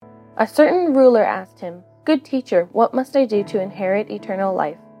A certain ruler asked him, "Good teacher, what must I do to inherit eternal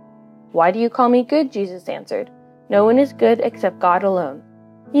life?" "Why do you call me good?" Jesus answered. "No one is good except God alone.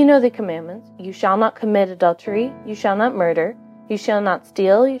 You know the commandments. You shall not commit adultery. You shall not murder. You shall not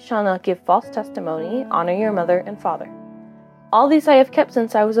steal. You shall not give false testimony. Honor your mother and father." "All these I have kept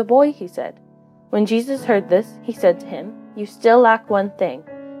since I was a boy," he said. When Jesus heard this, he said to him, "You still lack one thing.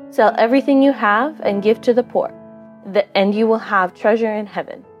 Sell everything you have and give to the poor, and you will have treasure in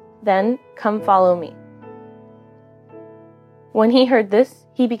heaven. Then come follow me." When he heard this,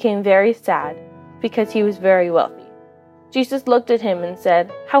 he became very sad, because he was very wealthy. Jesus looked at him and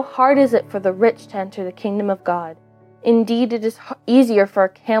said, "How hard is it for the rich to enter the kingdom of God? Indeed, it is easier for a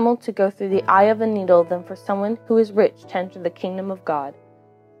camel to go through the eye of a needle than for someone who is rich to enter the kingdom of God."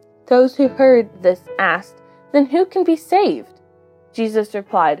 Those who heard this asked, "Then who can be saved?" Jesus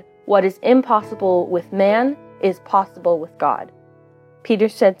replied, "What is impossible with man is possible with God." Peter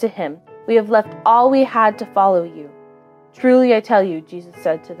said to him, "We have left all we had to follow you." "Truly I tell you," Jesus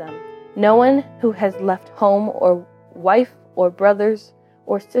said to them, "no one who has left home or wife or brothers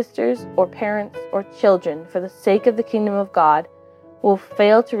or sisters or parents or children for the sake of the kingdom of God will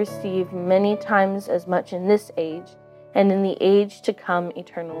fail to receive many times as much in this age and in the age to come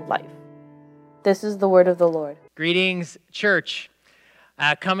eternal life." This is the word of the Lord. Greetings, church.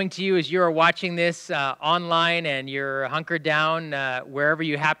 Coming to you as you are watching this online and you're hunkered down wherever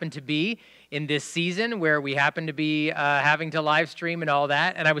you happen to be in this season where we happen to be having to live stream and all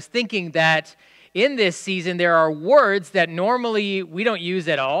that. And I was thinking that in this season, there are words that normally we don't use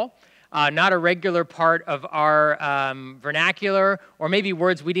at all, not a regular part of our vernacular, or maybe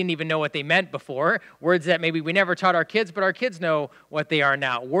words we didn't even know what they meant before, words that maybe we never taught our kids, but our kids know what they are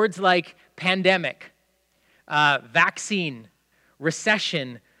now. Words like pandemic, vaccine,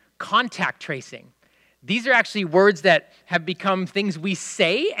 recession, contact tracing. These are actually words that have become things we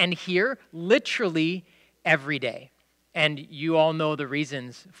say and hear literally every day. And you all know the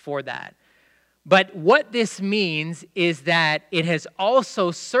reasons for that. But what this means is that it has also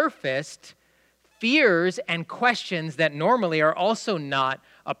surfaced fears and questions that normally are also not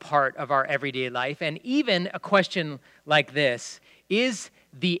a part of our everyday life. And even a question like this, is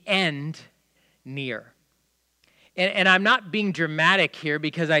the end near? And I'm not being dramatic here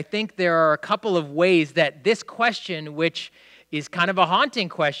because I think there are a couple of ways that this question, which is kind of a haunting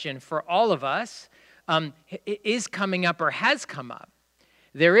question for all of us, is coming up or has come up.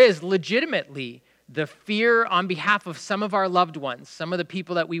 There is legitimately the fear on behalf of some of our loved ones, some of the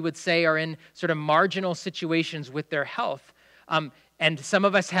people that we would say are in sort of marginal situations with their health. And some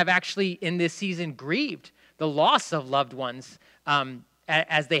of us have actually in this season grieved the loss of loved ones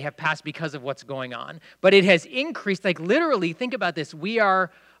as they have passed because of what's going on. But it has increased, like literally, think about this. We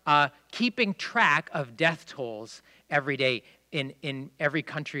are keeping track of death tolls every day in every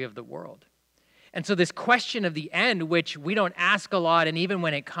country of the world. And so this question of the end, which we don't ask a lot, and even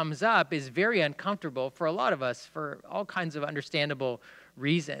when it comes up, is very uncomfortable for a lot of us for all kinds of understandable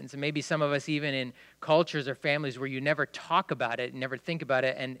reasons. And maybe some of us even in cultures or families where you never talk about it, never think about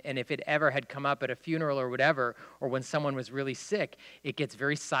it, and if it ever had come up at a funeral or whatever, or when someone was really sick, it gets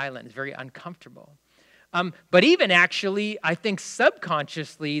very silent, it's very uncomfortable. But even actually, I think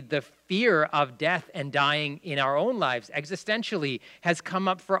subconsciously, the fear of death and dying in our own lives existentially has come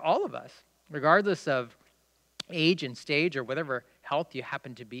up for all of us, regardless of age and stage or whatever health you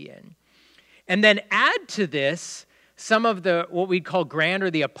happen to be in. And then add to this some of the, what we'd call grand or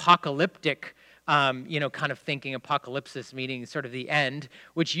the apocalyptic, kind of thinking, apocalypsis meaning sort of the end,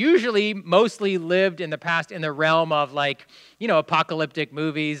 which usually mostly lived in the past in the realm of apocalyptic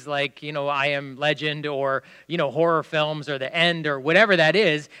movies like, I Am Legend or, horror films or The End or whatever that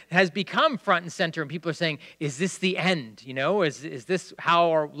is, has become front and center. And people are saying, is this the end? Is this how,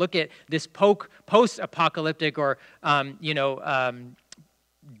 or look at this post-apocalyptic or,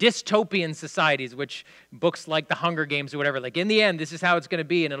 dystopian societies, which books like The Hunger Games or whatever, like in the end, this is how it's going to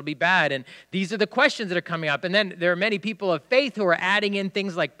be and it'll be bad. And these are the questions that are coming up. And then there are many people of faith who are adding in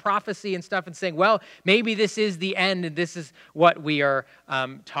things like prophecy and stuff and saying, well, maybe this is the end and this is what we are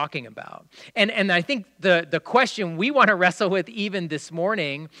talking about. And I think the question we want to wrestle with even this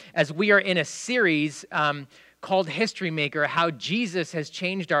morning as we are in a series called History Maker, how Jesus has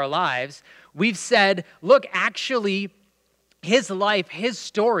changed our lives, we've said, look, actually, his life, his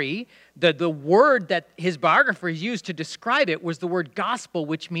story, the word that his biographers used to describe it was the word gospel,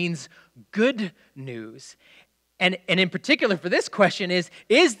 which means good news. And in particular for this question is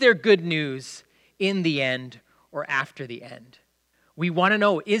there good news in the end or after the end? We want to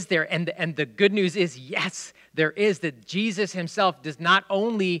know, is there? And the good news is, yes, there is, that Jesus himself does not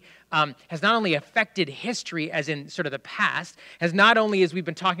only has not only affected history as in sort of the past, has not only, as we've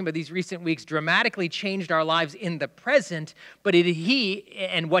been talking about these recent weeks, dramatically changed our lives in the present, but he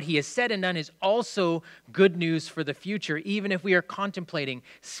and what he has said and done is also good news for the future, even if we are contemplating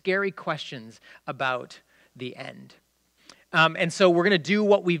scary questions about the end. And so we're going to do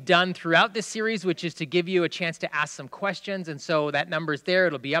what we've done throughout this series, which is to give you a chance to ask some questions. And so that number's there.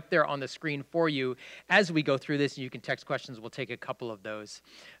 It'll be up there on the screen for you as we go through this. And you can text questions. We'll take a couple of those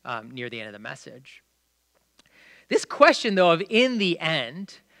near the end of the message. This question, though, of in the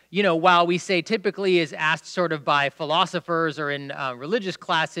end, while we say typically is asked sort of by philosophers or in religious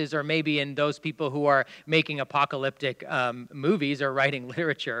classes or maybe in those people who are making apocalyptic movies or writing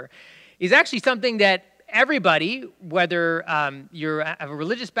literature, is actually something that everybody, whether you have a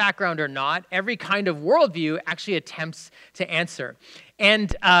religious background or not, every kind of worldview actually attempts to answer.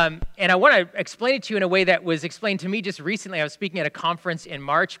 And I want to explain it to you in a way that was explained to me just recently. I was speaking at a conference in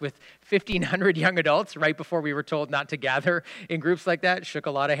March with 1,500 young adults right before we were told not to gather in groups like that. Shook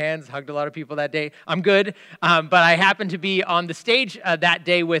a lot of hands, hugged a lot of people that day. I'm good. But I happened to be on the stage that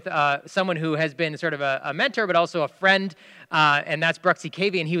day with someone who has been sort of a mentor, but also a friend, and that's Bruxy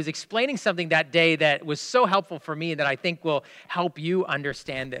Cavey. And he was explaining something that day that was so helpful for me that I think will help you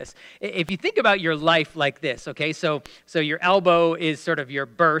understand this. If you think about your life like this, okay, so your elbow is sort of your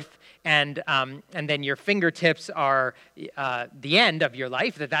birth, and then your fingertips are the end of your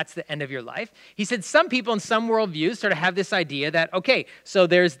life, that's the end of your life. He said some people in some worldviews sort of have this idea that, okay, so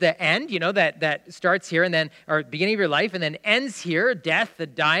there's the end, that starts here and then, or beginning of your life, and then ends here, death, the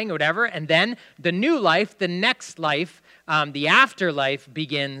dying, or whatever, and then the new life, the next life, the afterlife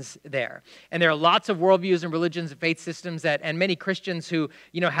begins there. And there are lots of worldviews and religions and faith systems and many Christians who,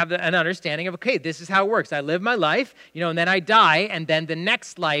 have an understanding of, okay, this is how it works. I live my life, and then I die, and then the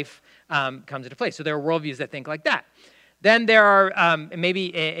next life comes into place. So there are worldviews that think like that. Then there are, maybe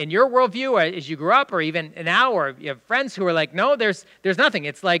in your worldview, or as you grew up, or even now, or you have friends who are like, no, there's nothing.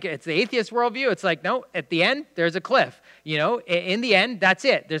 It's like, it's the atheist worldview. It's like, no, at the end, there's a cliff. In the end, that's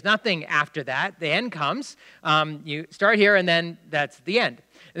it. There's nothing after that. The end comes. You start here, and then that's the end.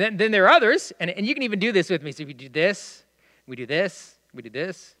 And then there are others, and you can even do this with me. So if you do this, we do this, we do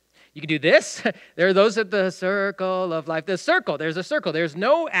this. You can do this. There are those at the circle of life. There's a circle. There's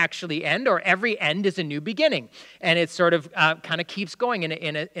no actually end, or every end is a new beginning. And it sort of kind of keeps going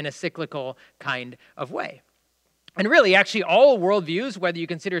in a cyclical kind of way. And really, actually, all worldviews, whether you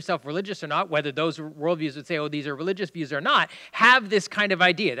consider yourself religious or not, whether those worldviews would say, oh, these are religious views or not, have this kind of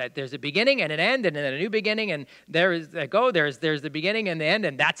idea that there's a beginning and an end and then a new beginning, and there's the beginning and the end,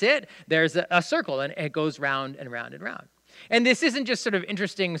 and that's it. There's a circle, and it goes round and round and round. And this isn't just sort of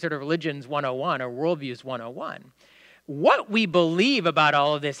interesting sort of religions 101 or worldviews 101. What we believe about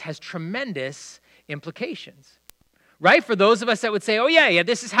all of this has tremendous implications, right? For those of us that would say, oh, yeah,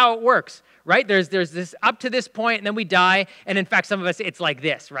 this is how it works, right? There's this up to this point, and then we die. And in fact, some of us, it's like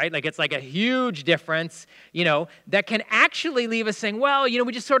this, right? Like it's like a huge difference, that can actually leave us saying, well,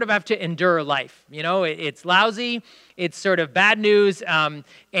 we just sort of have to endure life. It's lousy. It's sort of bad news.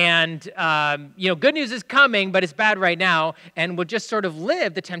 And good news is coming, but it's bad right now. And we'll just sort of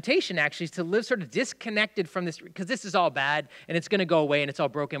live. The temptation actually is to live sort of disconnected from this, because this is all bad and it's going to go away and it's all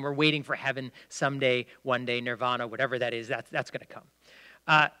broken. We're waiting for heaven someday, one day, nirvana, whatever that is, that's going to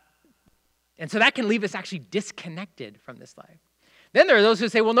come. And so that can leave us actually disconnected from this life. Then there are those who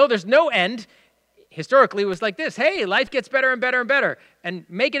say, well, no, there's no end. Historically, it was like this. Hey, life gets better and better and better, and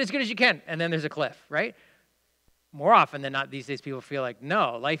make it as good as you can. And then there's a cliff, right? More often than not, these days, people feel like,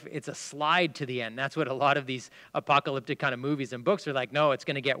 no, life, it's a slide to the end. That's what a lot of these apocalyptic kind of movies and books are like. No, it's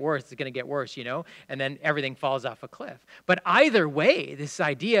going to get worse. It's going to get worse, and then everything falls off a cliff. But either way, this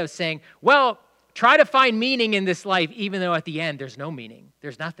idea of saying, well, try to find meaning in this life, even though at the end, there's no meaning.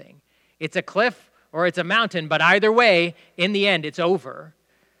 There's nothing. It's a cliff or it's a mountain, but either way, in the end, it's over,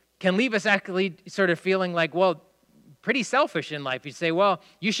 can leave us actually sort of feeling like, well, pretty selfish in life. You say, well,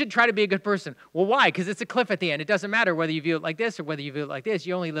 you should try to be a good person. Well, why? Because it's a cliff at the end. It doesn't matter whether you view it like this or whether you view it like this.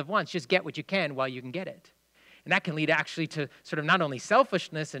 You only live once. Just get what you can while you can get it. And that can lead actually to sort of not only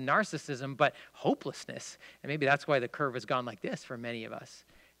selfishness and narcissism, but hopelessness. And maybe that's why the curve has gone like this for many of us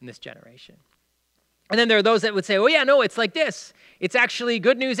in this generation. And then there are those that would say, oh, yeah, no, it's like this. It's actually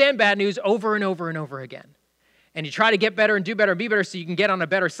good news and bad news over and over and over again. And you try to get better and do better and be better so you can get on a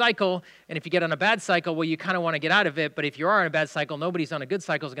better cycle. And if you get on a bad cycle, well, you kind of want to get out of it. But if you are on a bad cycle, nobody's on a good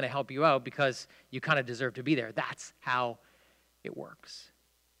cycle is going to help you out because you kind of deserve to be there. That's how it works.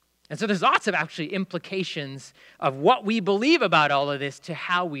 And so there's lots of actually implications of what we believe about all of this to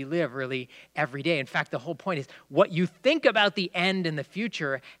how we live really every day. In fact, the whole point is what you think about the end and the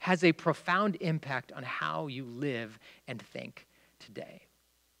future has a profound impact on how you live and think today.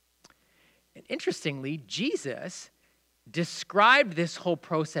 And interestingly, Jesus described this whole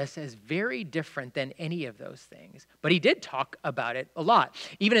process as very different than any of those things. But he did talk about it a lot.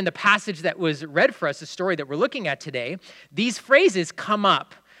 Even in the passage that was read for us, the story that we're looking at today, these phrases come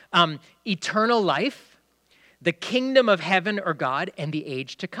up. Eternal life, the kingdom of heaven or God, and the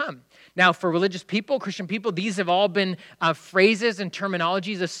age to come. Now, for religious people, Christian people, these have all been phrases and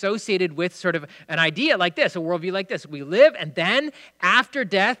terminologies associated with sort of an idea like this, a worldview like this. We live, and then after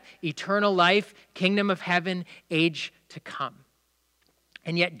death, eternal life, kingdom of heaven, age to come.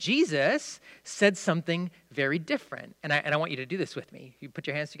 And yet Jesus said something very different. And I want you to do this with me. You put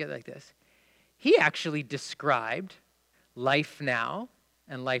your hands together like this. He actually described life now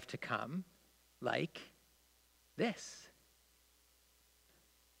and life to come like this.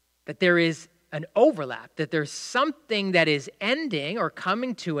 That there is an overlap, that there's something that is ending or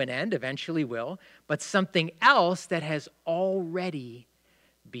coming to an end, eventually will, but something else that has already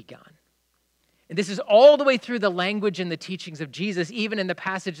begun. And this is all the way through the language and the teachings of Jesus, even in the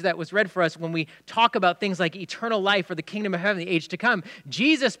passage that was read for us when we talk about things like eternal life or the kingdom of heaven, the age to come.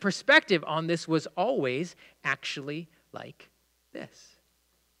 Jesus' perspective on this was always actually like this.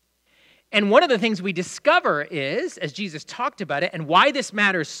 And one of the things we discover is, as Jesus talked about it, and why this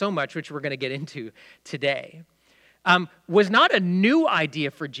matters so much, which we're going to get into today, was not a new idea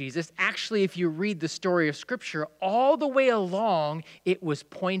for Jesus. Actually, if you read the story of Scripture, all the way along, it was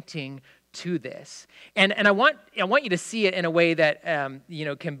pointing to this. And I want you to see it in a way that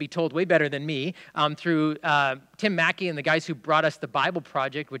can be told way better than me through Tim Mackey and the guys who brought us the Bible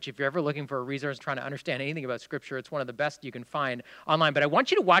Project, which if you're ever looking for a resource trying to understand anything about Scripture, it's one of the best you can find online. But I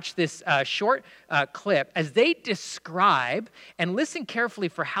want you to watch this short clip as they describe and listen carefully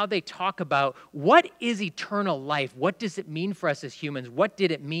for how they talk about what is eternal life? What does it mean for us as humans? What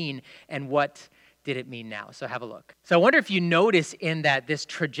did it mean and what did it mean now? So have a look. So I wonder if you notice in that this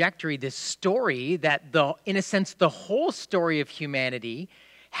trajectory, this story, that in a sense, the whole story of humanity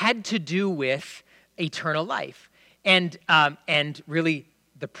had to do with eternal life and really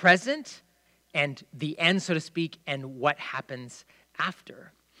the present and the end, so to speak, and what happens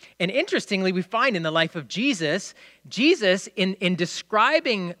after. And interestingly, we find in the life of Jesus in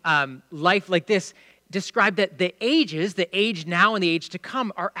describing life like this, describe that the ages, the age now and the age to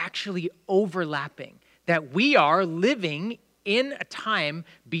come, are actually overlapping. That we are living in a time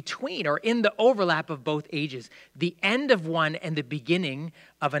between or in the overlap of both ages, the end of one and the beginning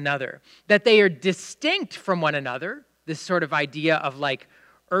of another. That they are distinct from one another, this sort of idea of like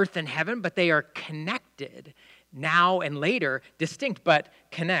earth and heaven, but they are connected now and later, distinct but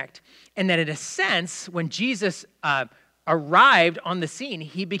connect. And that in a sense, when Jesus arrived on the scene,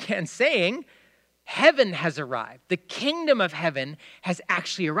 he began saying, heaven has arrived. The kingdom of heaven has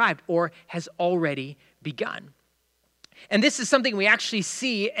actually arrived or has already begun. And this is something we actually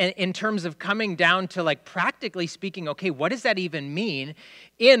see in terms of coming down to like practically speaking, okay, what does that even mean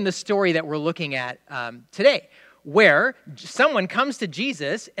in the story that we're looking at today? Where someone comes to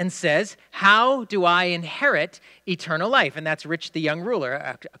Jesus and says, how do I inherit eternal life? And that's Rich the young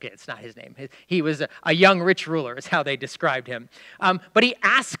ruler. Okay, it's not his name. He was a young rich ruler is how they described him. But he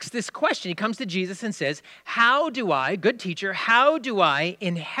asks this question. He comes to Jesus and says, how do I, good teacher, how do I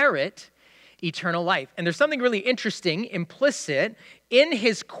inherit eternal life? And there's something really interesting implicit in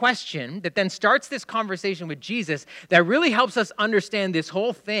his question that then starts this conversation with Jesus that really helps us understand this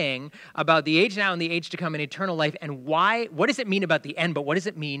whole thing about the age now and the age to come and eternal life and what does it mean about the end, but what does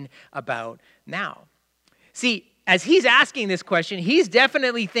it mean about now? See, as he's asking this question, he's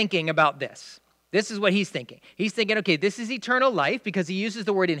definitely thinking about this. This is what he's thinking. He's thinking, okay, this is eternal life because he uses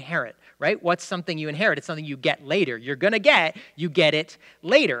the word inherit, right? What's something you inherit? It's something you get later. You get it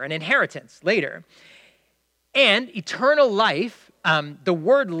later, an inheritance later. And eternal life, the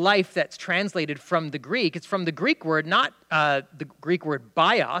word life that's translated from the Greek, it's from the Greek word, not the Greek word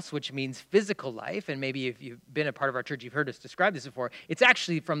bios, which means physical life. And maybe if you've been a part of our church, you've heard us describe this before. It's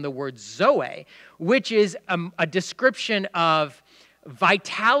actually from the word zoe, which is a description of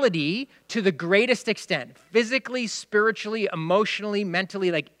vitality to the greatest extent, physically, spiritually, emotionally,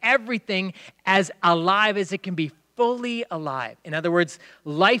 mentally, like everything as alive as it can be, fully alive. In other words,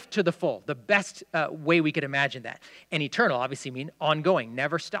 life to the full, the best way we could imagine that. And eternal obviously mean ongoing,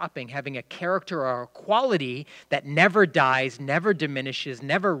 never stopping, having a character or a quality that never dies, never diminishes,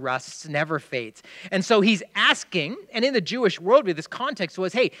 never rusts, never fades. And so he's asking, and in the Jewish worldview, this context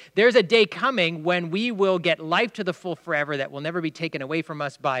was, hey, there's a day coming when we will get life to the full forever that will never be taken away from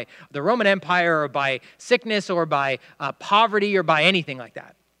us by the Roman Empire or by sickness or by poverty or by anything like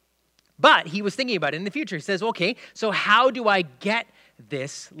that. But he was thinking about it in the future. He says, okay, so how do I get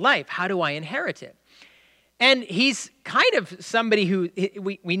this life? How do I inherit it? And he's kind of somebody who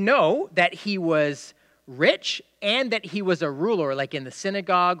we know that he was rich and that he was a ruler, like in the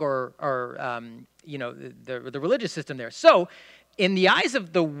synagogue or the religious system there. So in the eyes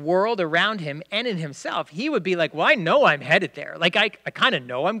of the world around him and in himself, he would be like, well, I know I'm headed there. Like, I kind of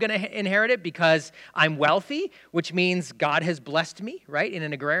know I'm going to inherit it because I'm wealthy, which means God has blessed me, right? In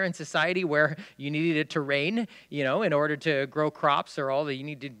an agrarian society where you needed to rain, in order to grow crops, or you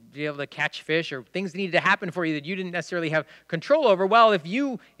need to be able to catch fish, or things needed to happen for you that you didn't necessarily have control over. Well, if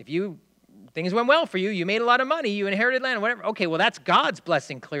you things went well for you, you made a lot of money, you inherited land, whatever. Okay, well, that's God's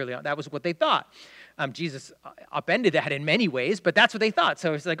blessing, clearly. That was what they thought. Jesus upended that in many ways, but that's what they thought.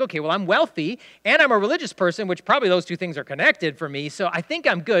 So it's like, okay, well, I'm wealthy and I'm a religious person, which probably those two things are connected for me. So I think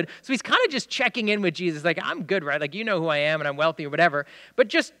I'm good. So he's kind of just checking in with Jesus, like, I'm good, right? Like, you know who I am and I'm wealthy or whatever. But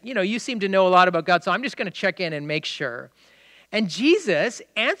just, you seem to know a lot about God, so I'm just going to check in and make sure. And Jesus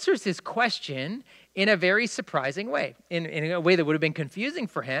answers his question in a very surprising way, in a way that would have been confusing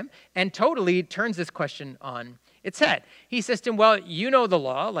for him, and totally turns this question on its head. He says to him, well, you know the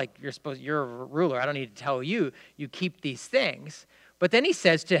law, like you're a ruler. I don't need to tell you, you keep these things. But then he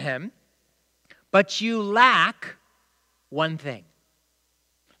says to him, but you lack one thing.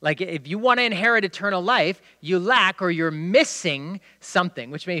 Like, if you want to inherit eternal life, you lack, or you're missing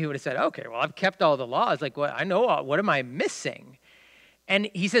something, which maybe he would have said, okay, well, I've kept all the laws. Like, well, I know, what am I missing? And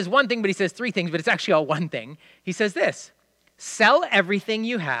he says one thing, but he says three things, but it's actually all one thing. He says this: sell everything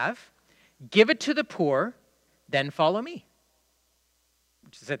you have, give it to the poor, then follow me.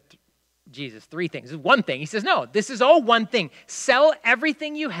 Which is Jesus, three things. This is one thing. He says, no, this is all one thing. Sell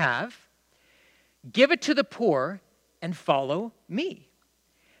everything you have, give it to the poor, and follow me.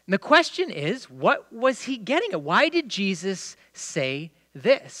 And the question is, what was he getting at? Why did Jesus say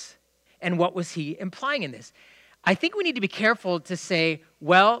this? And what was he implying in this? I think we need to be careful to say,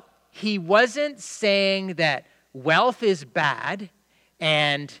 well, he wasn't saying that wealth is bad,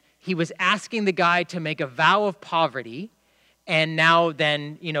 and he was asking the guy to make a vow of poverty and now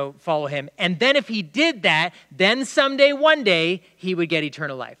then, follow him. And then if he did that, then someday, one day, he would get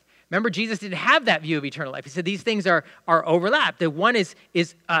eternal life. Remember, Jesus didn't have that view of eternal life. He said these things are overlapped. The one is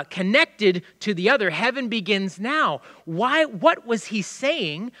connected to the other. Heaven begins now. Why? What was he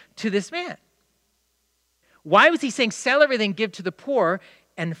saying to this man? Why was he saying, sell everything, give to the poor,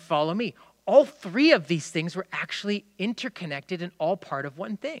 and follow me? All three of these things were actually interconnected and all part of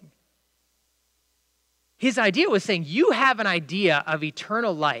one thing. His idea was saying, you have an idea of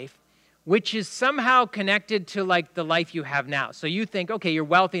eternal life, which is somehow connected to like the life you have now. So you think, okay, you're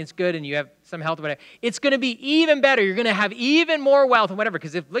wealthy, it's good, and you have some health or whatever. It's going to be even better. You're going to have even more wealth and whatever.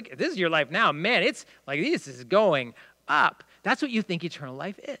 Because if this is your life now, man, it's like this is going up. That's what you think eternal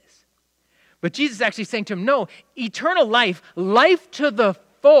life is. But Jesus is actually saying to him, no, eternal life, life to the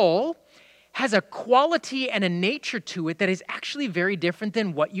full, has a quality and a nature to it that is actually very different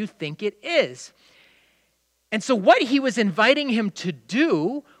than what you think it is. And so what he was inviting him to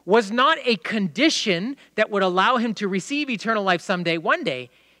do was not a condition that would allow him to receive eternal life someday, one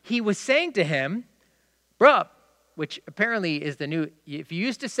day. He was saying to him, bro, which apparently is the new, if you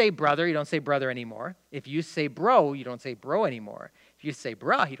used to say brother, you don't say brother anymore. If you say bro, you don't say bro anymore. If you say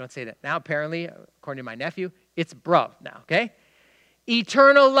bruh, you don't say that. Now, apparently, according to my nephew, it's bro now, okay?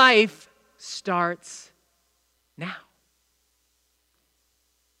 Eternal life starts now.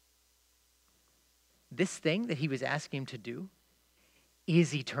 This thing that he was asking him to do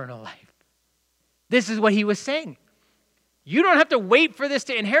is eternal life. This is what he was saying. You don't have to wait for this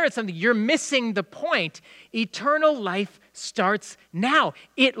to inherit something. You're missing the point. Eternal life starts now.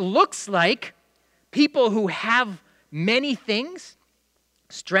 It looks like people who have many things,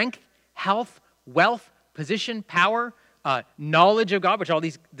 strength, health, wealth, position, power, knowledge of God, which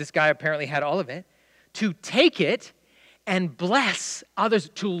this guy apparently had all of it, to take it and bless others,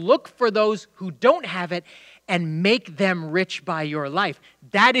 to look for those who don't have it and make them rich by your life.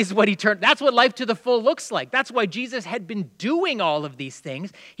 That's what life to the full looks like. That's why Jesus had been doing all of these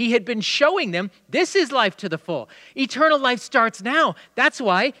things. He had been showing them, this is life to the full. Eternal life starts now. That's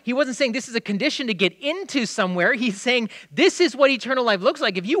why he wasn't saying this is a condition to get into somewhere. He's saying this is what eternal life looks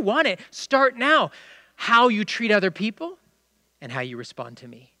like. If you want it, start now. How you treat other people and how you respond to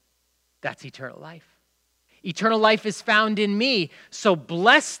me. That's eternal life. Eternal life is found in me. So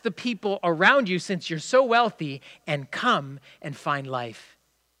bless the people around you since you're so wealthy and come and find life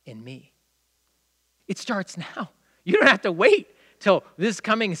in me. It starts now. You don't have to wait till this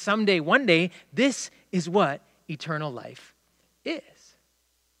coming someday, one day. This is what eternal life is.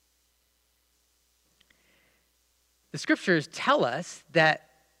 The scriptures tell us that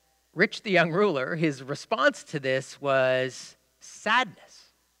Rich the young ruler, his response to this was sadness.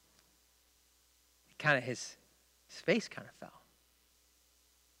 his face kind of fell.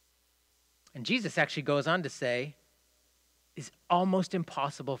 And Jesus actually goes on to say, it's almost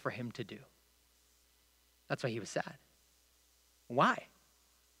impossible for him to do. That's why he was sad. Why?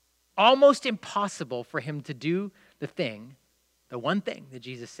 Almost impossible for him to do the one thing that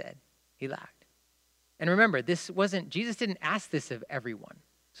Jesus said he lacked. And remember, Jesus didn't ask this of everyone.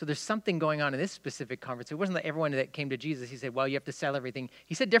 So there's something going on in this specific conference. It wasn't like everyone that came to Jesus, he said, well, you have to sell everything.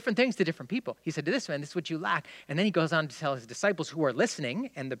 He said different things to different people. He said to this man, this is what you lack. And then he goes on to tell his disciples who are listening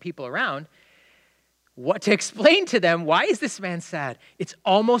and the people around, what to explain to them, why is this man sad? It's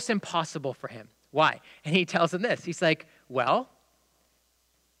almost impossible for him. Why? And he tells them this. He's like, well,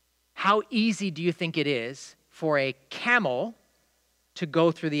 how easy do you think it is for a camel to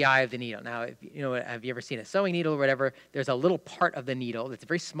go through the eye of the needle? Now, have you ever seen a sewing needle or whatever? There's a little part of the needle that's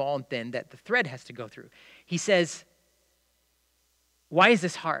very small and thin that the thread has to go through. He says, why is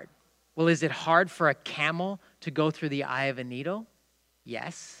this hard? Well, is it hard for a camel to go through the eye of a needle?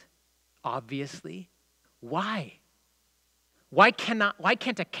 Yes, obviously. Why? Why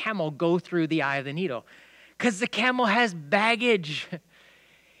can't a camel go through the eye of the needle? Because the camel has baggage.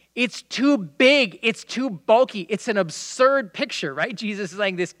 It's too big. It's too bulky. It's an absurd picture, right? Jesus is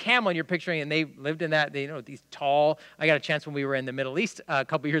like this camel, and you're picturing, and they lived in that, these tall. I got a chance when we were in the Middle East a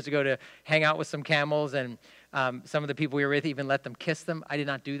couple years ago to hang out with some camels, and some of the people we were with even let them kiss them. I did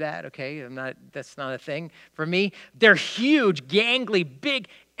not do that, okay? That's not a thing for me. They're huge, gangly, big.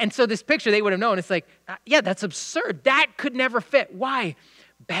 And so this picture, they would have known. It's like, yeah, that's absurd. That could never fit. Why?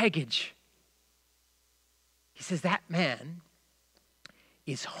 Baggage. He says that man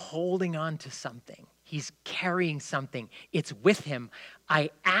is holding on to something. He's carrying something. It's with him.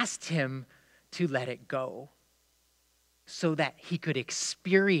 I asked him to let it go so that he could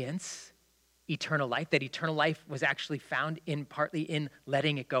experience eternal life, that eternal life was actually found partly in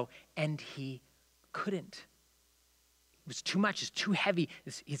letting it go, and he couldn't. It was too much. It's too heavy.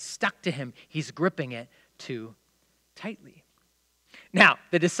 It's stuck to him. He's gripping it too tightly. Now,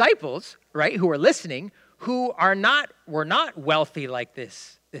 the disciples, right, who are listening, who were not wealthy like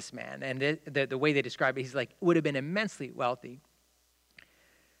this man, and the way they describe it, he's like, would have been immensely wealthy.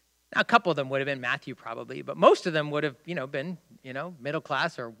 Now, a couple of them would have been Matthew probably, but most of them would have, been, middle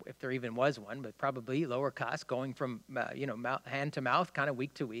class, or if there even was one, but probably lower class, going from, hand to mouth, kind of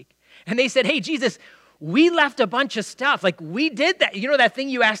week to week. And they said, hey, Jesus, we left a bunch of stuff. Like, we did that. That thing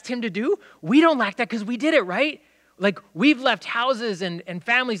you asked him to do? We don't lack that because we did it, right? Like, we've left houses and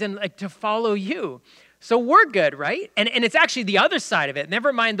families and to follow you. So we're good, right? And it's actually the other side of it.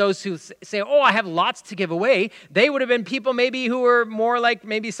 Never mind those who say, oh, I have lots to give away. They would have been people maybe who were more like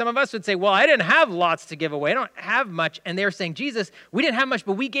maybe some of us would say, well, I didn't have lots to give away. I don't have much. And they're saying, Jesus, we didn't have much,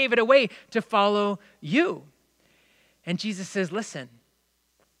 but we gave it away to follow you. And Jesus says, listen,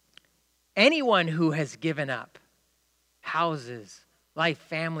 anyone who has given up houses, life,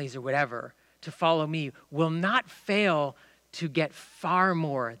 families, or whatever to follow me will not fail to get far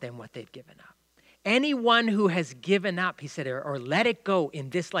more than what they've given up. Anyone who has given up, he said, or let it go in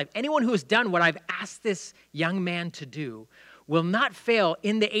this life, anyone who has done what I've asked this young man to do will not fail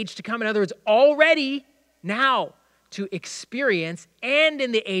in the age to come. In other words, already now to experience and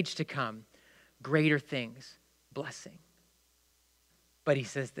in the age to come greater things, blessing. But he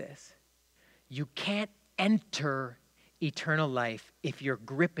says this, you can't enter eternal life if you're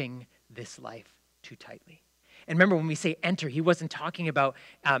gripping this life too tightly. And remember, when we say enter, he wasn't talking about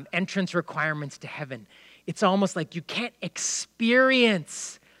entrance requirements to heaven. It's almost like you can't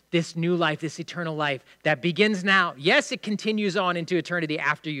experience this new life, this eternal life that begins now. Yes, it continues on into eternity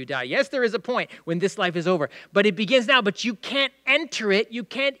after you die. Yes, there is a point when this life is over, but it begins now, but you can't enter it. You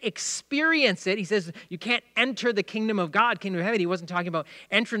can't experience it. He says you can't enter the kingdom of God, kingdom of heaven. He wasn't talking about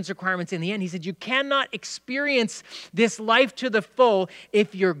entrance requirements in the end. He said you cannot experience this life to the full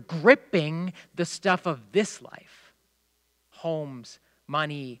if you're gripping the stuff of this life. Homes,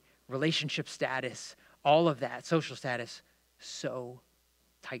 money, relationship status, all of that, social status, so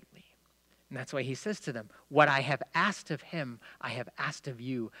tightly. And that's why he says to them, what I have asked of him, I have asked of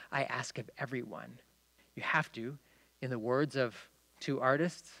you, I ask of everyone. You have to, in the words of two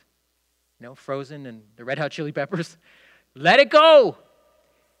artists, Frozen and the Red Hot Chili Peppers, let it go,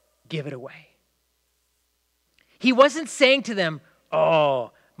 give it away. He wasn't saying to them,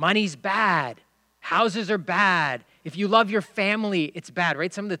 oh, money's bad, houses are bad, if you love your family, it's bad,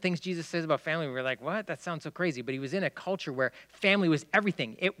 right? Some of the things Jesus says about family, we're like, what? That sounds so crazy. But he was in a culture where family was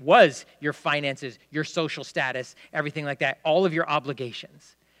everything. It was your finances, your social status, everything like that, all of your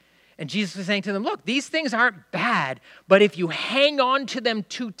obligations. And Jesus was saying to them, look, these things aren't bad, but if you hang on to them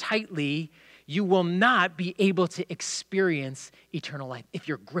too tightly, you will not be able to experience eternal life if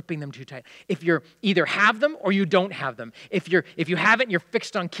you're gripping them too tight. If you either have them or you don't have them. If you have it and you're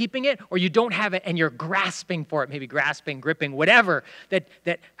fixed on keeping it, or you don't have it and you're grasping for it, maybe grasping, gripping, whatever,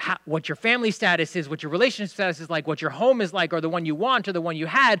 what your family status is, what your relationship status is like, what your home is like, or the one you want, or the one you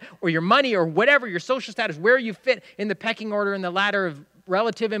had, or your money, or whatever, your social status, where you fit in the pecking order and the ladder of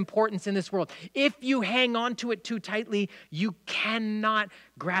relative importance in this world. If you hang on to it too tightly, you cannot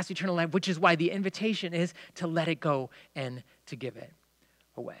grasp eternal life, which is why the invitation is to let it go and to give it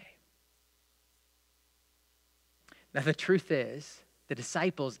away. Now, the truth is, the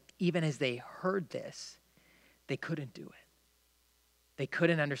disciples, even as they heard this, they couldn't do it. They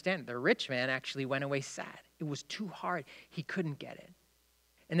couldn't understand it. The rich man actually went away sad. It was too hard. He couldn't get it.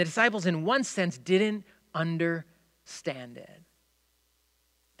 And the disciples, in one sense, didn't understand it.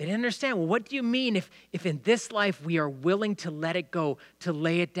 They didn't understand, well, what do you mean if in this life we are willing to let it go, to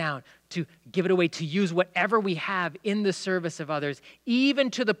lay it down, to give it away, to use whatever we have in the service of others, even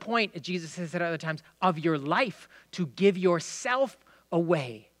to the point, as Jesus has said at other times, of your life, to give yourself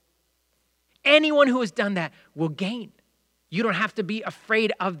away. Anyone who has done that will gain. You don't have to be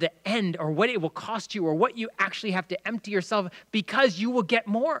afraid of the end or what it will cost you or what you actually have to empty yourself, because you will get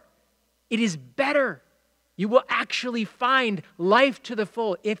more. It is better. You will actually find life to the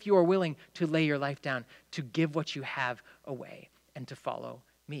full if you are willing to lay your life down, to give what you have away, and to follow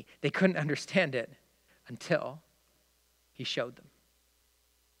me. They couldn't understand it until he showed them.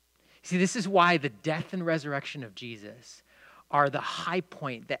 See, this is why the death and resurrection of Jesus are the high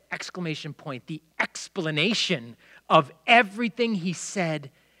point, the exclamation point, the explanation of everything he said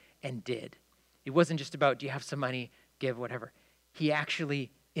and did. It wasn't just about, do you have some money, give, whatever. He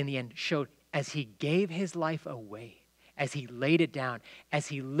actually, in the end, showed, as he gave his life away, as he laid it down, as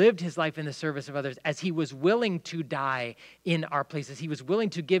he lived his life in the service of others, as he was willing to die in our places, he was willing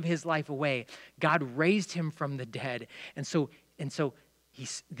to give his life away, God raised him from the dead. And so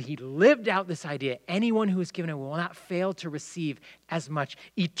he lived out this idea. Anyone who is given it will not fail to receive as much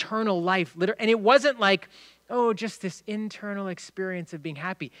eternal life. And it wasn't like, oh, just this internal experience of being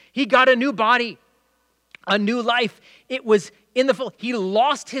happy. He got a new body, a new life. It was in the full. He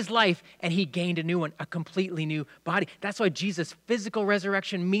lost his life and he gained a new one, a completely new body. That's why Jesus' physical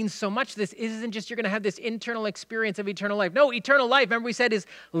resurrection means so much. This isn't just you're going to have this internal experience of eternal life. No, eternal life, remember we said, is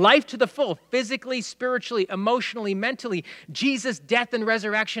life to the full, physically, spiritually, emotionally, mentally. Jesus' death and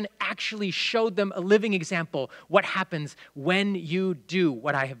resurrection actually showed them a living example. What happens when you do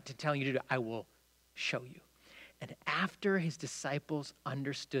what I have to tell you to do? I will show you. And after his disciples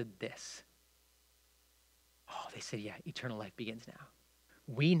understood this, they said, yeah, eternal life begins now.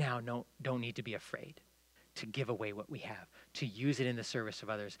 We now don't need to be afraid to give away what we have, to use it in the service of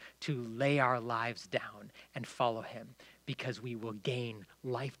others, to lay our lives down and follow him, because we will gain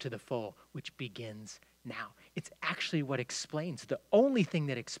life to the full, which begins now. It's actually what explains, the only thing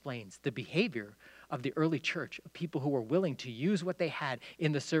that explains the behavior of the early church, of people who were willing to use what they had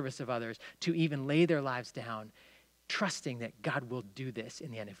in the service of others, to even lay their lives down, trusting that God will do this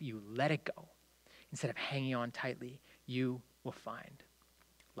in the end. If you let it go, instead of hanging on tightly, you will find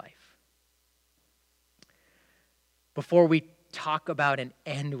life. Before we talk about and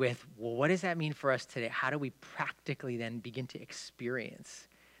end with, well, what does that mean for us today? How do we practically then begin to experience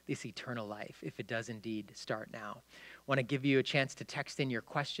this eternal life, if it does indeed start now? I want to give you a chance to text in your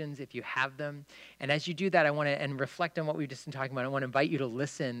questions if you have them. And as you do that, I want to, and reflect on what we've just been talking about, I want to invite you to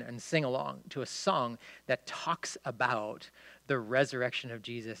listen and sing along to a song that talks about the resurrection of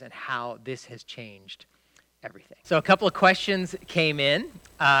Jesus and how this has changed everything. So a couple of questions came in.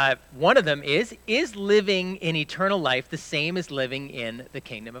 One of them is living in eternal life the same as living in the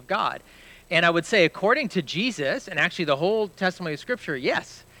kingdom of God? And I would say, according to Jesus, and actually the whole testimony of Scripture,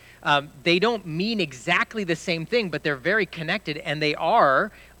 yes. They don't mean exactly the same thing, but they're very connected, and they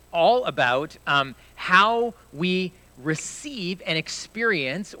are all about how we receive and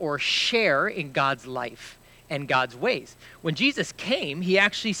experience or share in God's life and God's ways. When Jesus came, he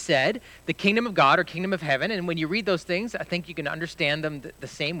actually said, the kingdom of God or kingdom of heaven, and when you read those things, I think you can understand them the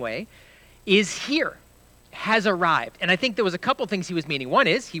same way, is here, has arrived. And I think there was a couple things he was meaning. One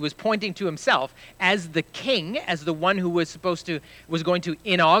is he was pointing to himself as the king, as the one who was going to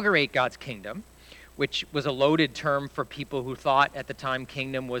inaugurate God's kingdom, which was a loaded term for people who thought at the time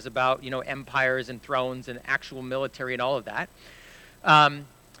kingdom was about, empires and thrones and actual military and all of that.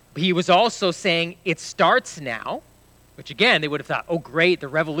 He was also saying it starts now, which again, they would have thought, oh great, the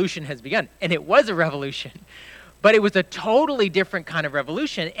revolution has begun. And it was a revolution, but it was a totally different kind of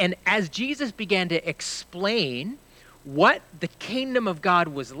revolution. And as Jesus began to explain what the kingdom of God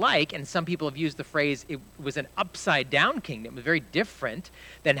was like, and some people have used the phrase it was an upside-down kingdom. It was very different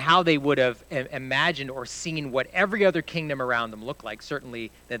than how they would have imagined or seen what every other kingdom around them looked like, certainly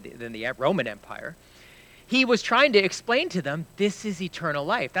than the Roman Empire. He was trying to explain to them, this is eternal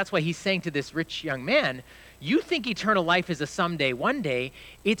life. That's why he's saying to this rich young man, you think eternal life is a someday, one day.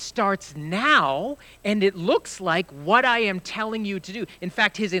 It starts now, and it looks like what I am telling you to do. In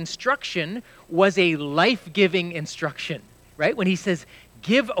fact, his instruction was a life-giving instruction, right? When he says,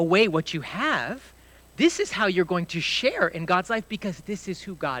 give away what you have, this is how you're going to share in God's life because this is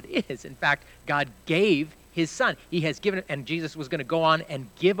who God is. In fact, God gave his son. He has given it, and Jesus was going to go on and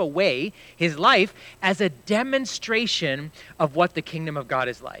give away his life as a demonstration of what the kingdom of God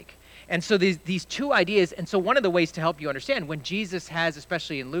is like. And so these two ideas, and so one of the ways to help you understand when Jesus has,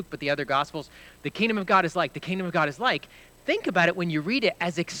 especially in Luke, but the other Gospels, the kingdom of God is like, the kingdom of God is like, think about it when you read it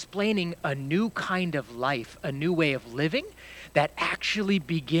as explaining a new kind of life, a new way of living that actually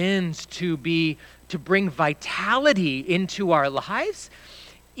begins to bring vitality into our lives,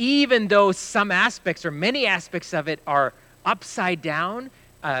 even though some aspects or many aspects of it are upside down,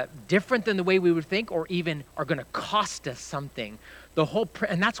 different than the way we would think, or even are going to cost us something.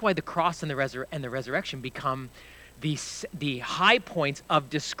 And that's why the cross and the resurrection become the high points of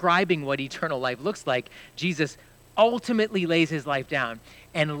describing what eternal life looks like. Jesus ultimately lays his life down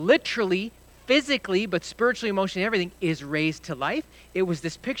and literally, physically, but spiritually, emotionally, everything is raised to life. It was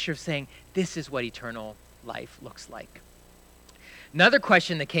this picture of saying, this is what eternal life looks like. Another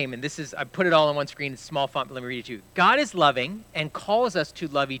question that came, and I put it all on one screen, it's small font, but let me read it to you. God is loving and calls us to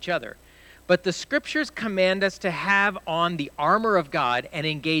love each other. But the scriptures command us to have on the armor of God and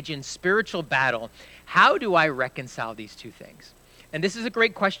engage in spiritual battle. How do I reconcile these two things? And this is a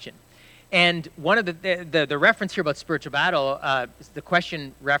great question. And one of the reference here about spiritual battle, the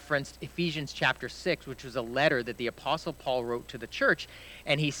question referenced Ephesians chapter 6, which was a letter that the Apostle Paul wrote to the church.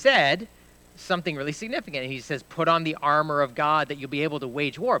 And he said something really significant. He says, put on the armor of God that you'll be able to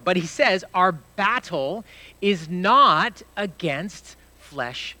wage war. But he says, our battle is not against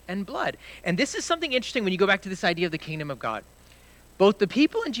flesh and blood. And this is something interesting when you go back to this idea of the kingdom of God. Both the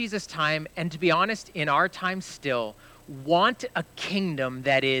people in Jesus' time, and to be honest, in our time still, want a kingdom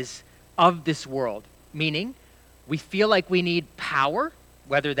that is of this world. Meaning, we feel like we need power,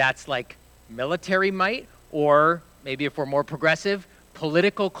 whether that's like military might, or maybe if we're more progressive,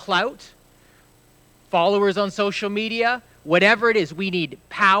 political clout, followers on social media, whatever it is, we need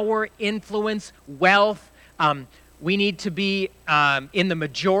power, influence, wealth. We need to be in the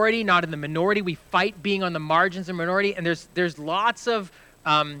majority, not in the minority. We fight being on the margins of minority. And there's lots of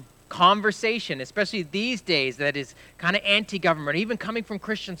conversation, especially these days, that is kind of anti-government, even coming from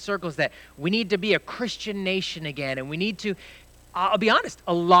Christian circles, that we need to be a Christian nation again. And we need to, I'll be honest,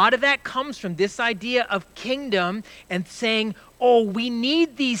 a lot of that comes from this idea of kingdom and saying, oh, we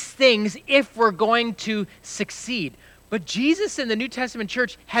need these things if we're going to succeed. But Jesus in the New Testament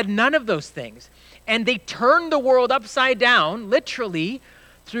church had none of those things. And they turned the world upside down, literally,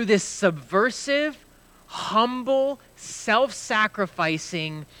 through this subversive, humble,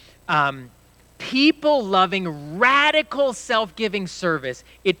 self-sacrificing, people-loving, radical self-giving service.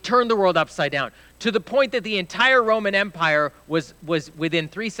 It turned the world upside down to the point that the entire Roman Empire was within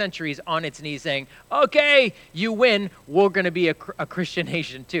 3 centuries on its knees saying, okay, you win, we're going to be a Christian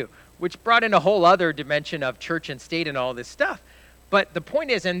nation too, which brought in a whole other dimension of church and state and all this stuff. But the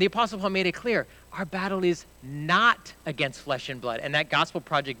point is, and the Apostle Paul made it clear, our battle is not against flesh and blood. And that Gospel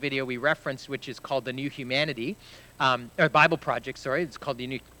Project video we referenced, which is called The New Humanity, or Bible Project, sorry, it's called The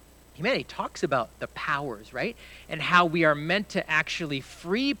New Humanity, talks about the powers, right? And how we are meant to actually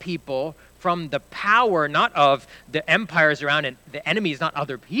free people from the power, not of the empires around, and the enemy is not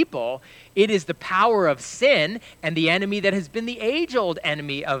other people. It is the power of sin and the enemy that has been the age-old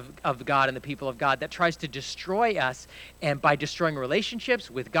enemy of God and the people of God that tries to destroy us, and by destroying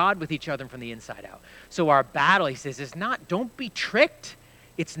relationships with God, with each other, and from the inside out. So our battle, he says, is not, don't be tricked.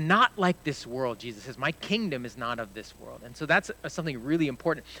 It's not like this world, Jesus says. My kingdom is not of this world. And so that's something really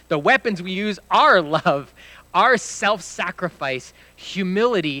important. The weapons we use are love, our self-sacrifice,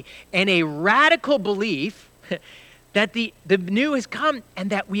 humility, and a radical belief that the new has come and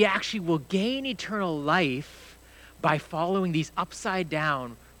that we actually will gain eternal life by following these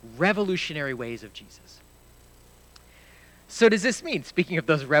upside-down, revolutionary ways of Jesus. So does this mean, speaking of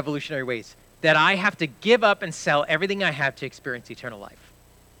those revolutionary ways, that I have to give up and sell everything I have to experience eternal life?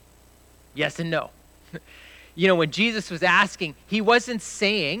 Yes and no. You know, when Jesus was asking, he wasn't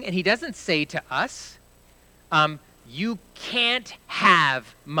saying, and he doesn't say to us, you can't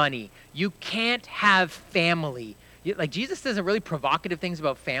have money. You can't have family. Like Jesus says some really provocative things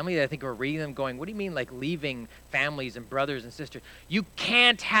about family that I think we're reading them going, what do you mean like leaving families and brothers and sisters? You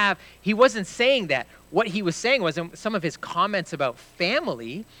can't have, he wasn't saying that. What he was saying was some of his comments about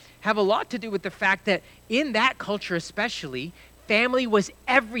family have a lot to do with the fact that in that culture especially, family was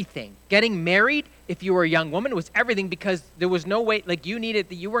everything. Getting married, if you were a young woman, was everything because there was no way, like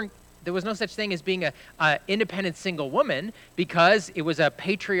there was no such thing as being a independent single woman because it was a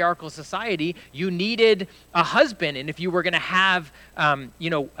patriarchal society. You needed a husband, and if you were going to have,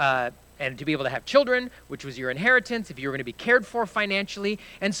 and to be able to have children, which was your inheritance, if you were going to be cared for financially,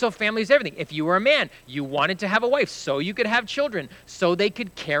 and so family is everything. If you were a man, you wanted to have a wife so you could have children, so they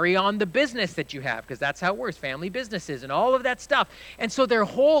could carry on the business that you have, because that's how it works, family businesses and all of that stuff. And so their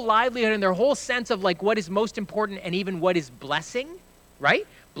whole livelihood and their whole sense of like what is most important and even what is blessing, right?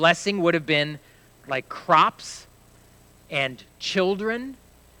 Blessing would have been like crops and children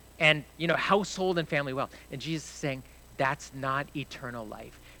and, household and family wealth. And Jesus is saying, that's not eternal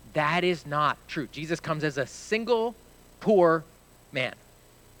life. That is not true. Jesus comes as a single, poor man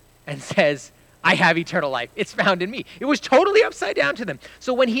and says, I have eternal life. It's found in me. It was totally upside down to them.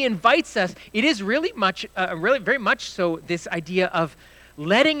 So when he invites us, it is really very much so this idea of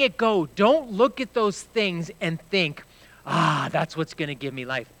letting it go. Don't look at those things and think, that's what's going to give me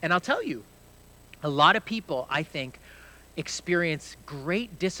life. And I'll tell you, a lot of people, I think, experience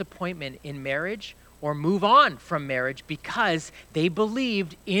great disappointment in marriage or move on from marriage because they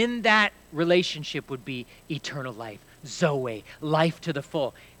believed in that relationship would be eternal life, Zoe, life to the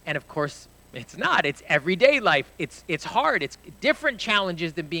full. And of course, it's not. It's everyday life. It's hard. It's different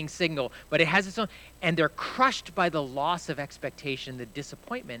challenges than being single, but it has its own. And they're crushed by the loss of expectation, the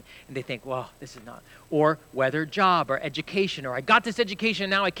disappointment, and they think, well, this is not. Or whether job or education, or I got this education,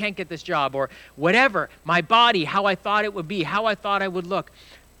 now I can't get this job, or whatever, my body, how I thought it would be, how I thought I would look.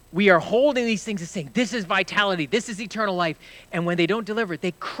 We are holding these things and saying, this is vitality, this is eternal life. And when they don't deliver it,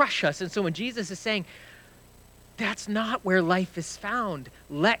 they crush us. And so when Jesus is saying, that's not where life is found,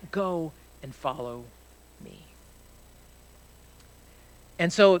 let go and follow me.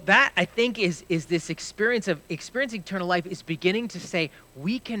 And so that, I think, is this experience of experiencing eternal life is beginning to say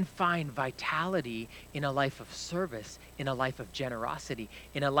we can find vitality in a life of service, in a life of generosity,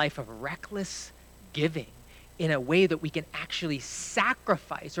 in a life of reckless giving, in a way that we can actually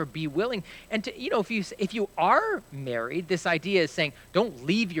sacrifice or be willing. And to, if you are married, this idea is saying don't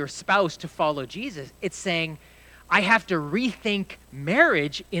leave your spouse to follow Jesus. It's saying I have to rethink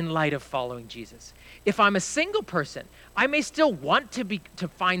marriage in light of following Jesus. If I'm a single person, I may still want to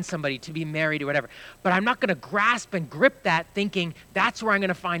find somebody to be married or whatever, but I'm not going to grasp and grip that thinking that's where I'm going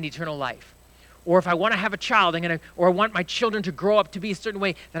to find eternal life. Or if I want to have a child, or I want my children to grow up to be a certain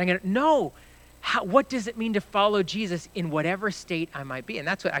way, then I'm going to, no. What does it mean to follow Jesus in whatever state I might be? And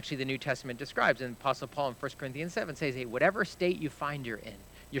that's what actually the New Testament describes. And Apostle Paul in 1 Corinthians 7 says, hey, whatever state you find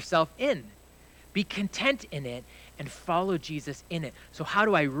yourself in, be content in it and follow Jesus in it. So how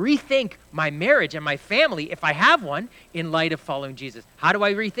do I rethink my marriage and my family, if I have one, in light of following Jesus? How do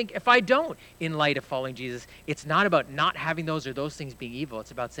I rethink if I don't in light of following Jesus? It's not about not having those or those things being evil.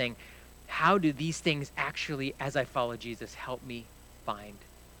 It's about saying, how do these things actually, as I follow Jesus, help me find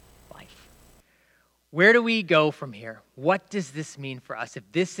life? Where do we go from here? What does this mean for us? If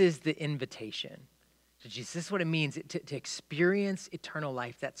this is the invitation to Jesus, this is what it means to experience eternal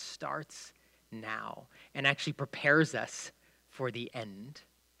life that starts now and actually prepares us for the end.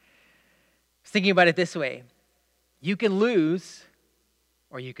 I was thinking about it this way. You can lose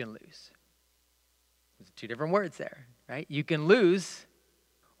or you can lose. There's two different words there, right? You can lose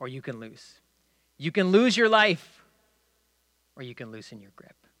or you can lose. You can lose your life or you can loosen your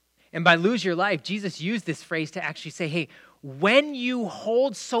grip. And by lose your life, Jesus used this phrase to actually say, hey, when you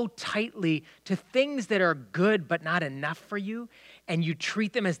hold so tightly to things that are good but not enough for you, and you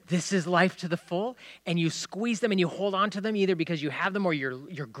treat them as this is life to the full, and you squeeze them and you hold on to them either because you have them or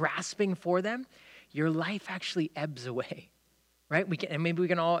you're grasping for them, your life actually ebbs away, right? Maybe we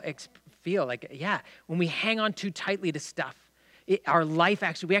can all feel like, yeah, when we hang on too tightly to stuff, we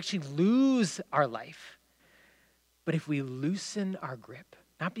actually lose our life. But if we loosen our grip,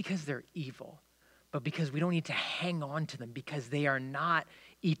 not because they're evil, but because we don't need to hang on to them because they are not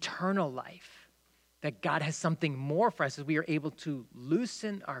eternal life, that God has something more for us as we are able to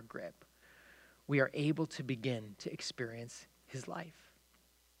loosen our grip, we are able to begin to experience his life.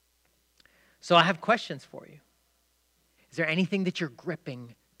 So I have questions for you. Is there anything that you're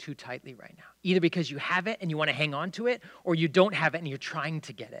gripping too tightly right now? Either because you have it and you want to hang on to it, or you don't have it and you're trying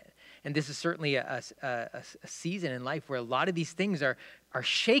to get it. And this is certainly a season in life where a lot of these things are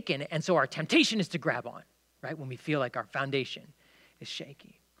shaken, and so our temptation is to grab on, right? When we feel like our foundation is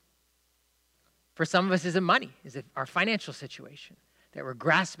shaky. For some of us, is it money? Is it our financial situation that we're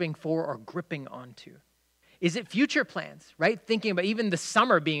grasping for or gripping onto? Is it future plans, right? Thinking about even the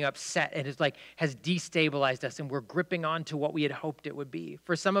summer being upset and has destabilized us and we're gripping on to what we had hoped it would be.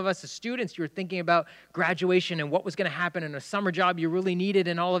 For some of us as students, you were thinking about graduation and what was going to happen in a summer job you really needed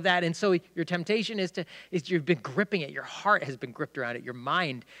and all of that. And so your temptation is you've been gripping it. Your heart has been gripped around it. Your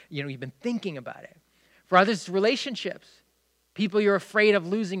mind, you've been thinking about it. For others, relationships. People you're afraid of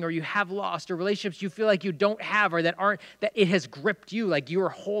losing or you have lost, or relationships you feel like you don't have or that it has gripped you, like you are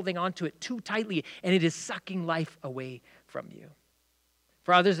holding onto it too tightly and it is sucking life away from you.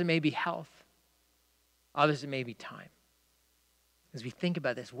 For others, it may be health. Others, it may be time. As we think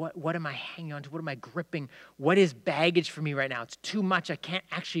about this, what am I hanging on to? What am I gripping? What is baggage for me right now? It's too much. I can't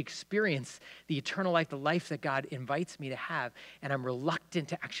actually experience the eternal life, the life that God invites me to have, and I'm reluctant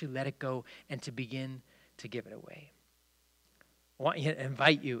to actually let it go and to begin to give it away. I want to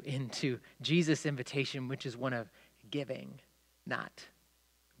invite you into Jesus' invitation, which is one of giving, not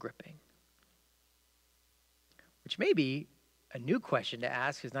gripping. Which may be a new question to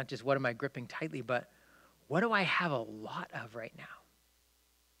ask, is not just what am I gripping tightly, but what do I have a lot of right now?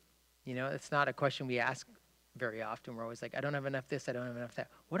 It's not a question we ask very often. We're always like, I don't have enough this, I don't have enough that.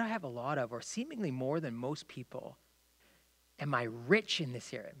 What do I have a lot of, or seemingly more than most people? Am I rich in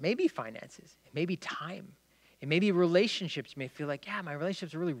this area? Maybe finances, it may be time. It may be relationships. You may feel like, my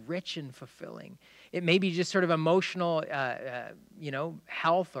relationships are really rich and fulfilling. It may be just sort of emotional,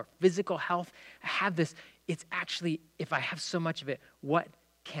 health or physical health. I have this. It's actually, if I have so much of it, what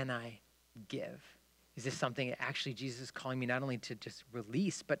can I give? Is this something that actually Jesus is calling me not only to just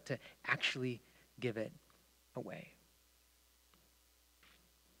release, but to actually give it away?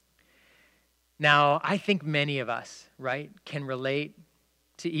 Now, I think many of us, right, can relate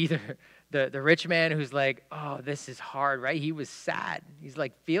to either the rich man who's like, oh, this is hard, right? He was sad. He's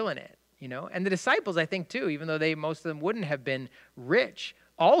like feeling it, And the disciples, I think too, even though most of them wouldn't have been rich,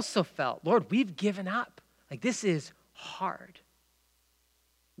 also felt, Lord, we've given up. Like, this is hard.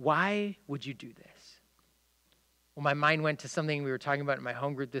 Why would you do this? Well, my mind went to something we were talking about in my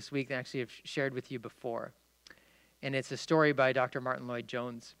home group this week that actually I've shared with you before. And it's a story by Dr. Martin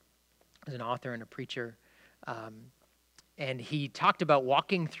Lloyd-Jones, who's an author and a preacher. And he talked about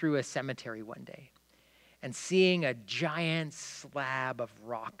walking through a cemetery one day and seeing a giant slab of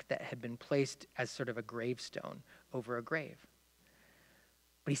rock that had been placed as sort of a gravestone over a grave.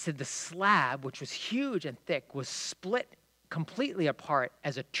 But he said the slab, which was huge and thick, was split completely apart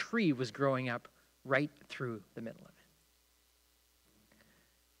as a tree was growing up right through the middle of it.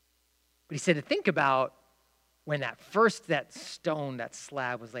 But he said to think about when that stone, that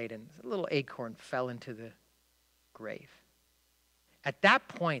slab was laid in, a little acorn fell into the grave. At that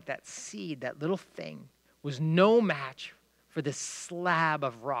point, that seed, that little thing, was no match for this slab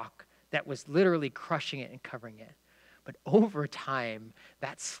of rock that was literally crushing it and covering it. But over time,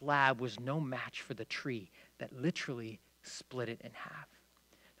 that slab was no match for the tree that literally split it in half.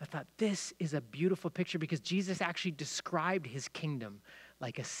 I thought, this is a beautiful picture because Jesus actually described his kingdom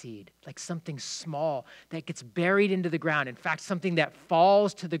like a seed, like something small that gets buried into the ground. In fact, something that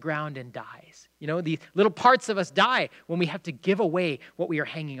falls to the ground and dies. The little parts of us die when we have to give away what we are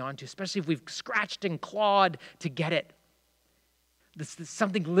hanging on to, especially if we've scratched and clawed to get it. This is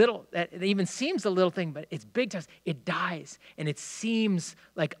something little that even seems a little thing, but it's big to us. It dies, and it seems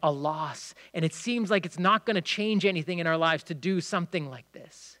like a loss, and it seems like it's not going to change anything in our lives to do something like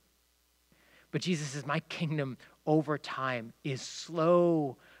this. But Jesus says, my kingdom over time is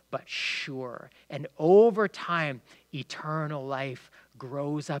slow but sure. And over time, eternal life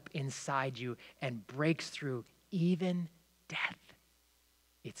grows up inside you and breaks through even death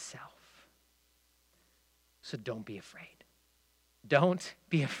itself. So don't be afraid. Don't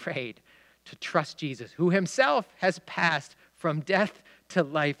be afraid to trust Jesus, who himself has passed from death to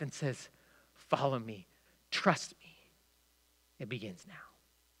life and says, follow me, trust me. It begins now.